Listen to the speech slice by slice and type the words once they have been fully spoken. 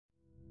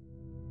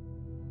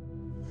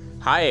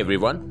Hi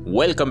everyone,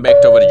 welcome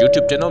back to our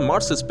YouTube channel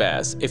Mars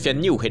Space. If you're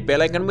new, hit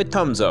bell icon with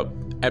thumbs up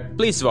and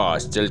please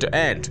watch till the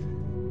end.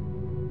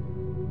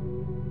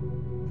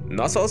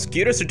 NASA's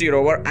Curiosity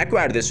rover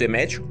acquired this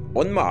image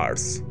on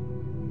Mars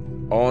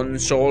on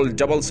Sol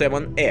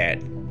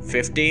 778,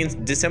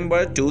 15th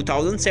December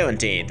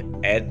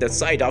 2017 at the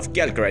site of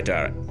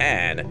Calculator,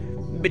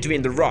 and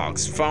between the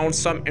rocks found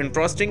some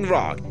interesting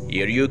rock.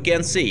 Here you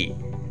can see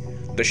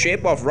the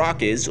shape of rock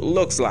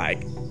looks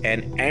like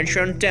an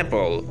ancient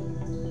temple.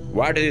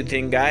 What do you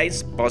think,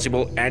 guys?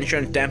 Possible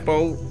ancient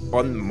temple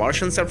on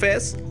Martian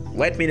surface?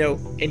 Let me know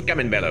in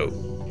comment below.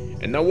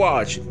 And now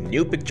watch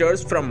new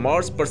pictures from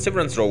Mars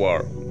Perseverance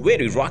Rover.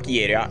 Very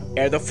rocky area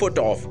at the foot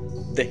of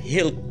the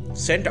hill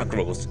Santa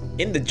Cruz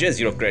in the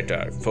J0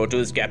 crater.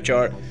 Photos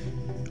captured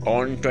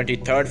on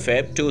 23rd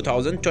Feb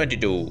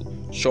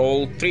 2022.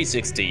 Sol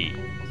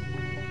 360.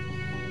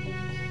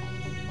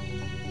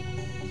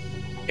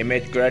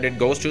 Image credit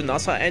goes to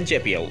NASA and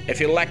JPL. If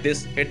you like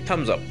this, hit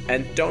thumbs up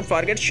and don't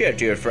forget to share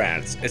to your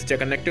friends. Stay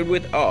connected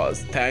with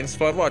us. Thanks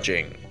for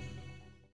watching.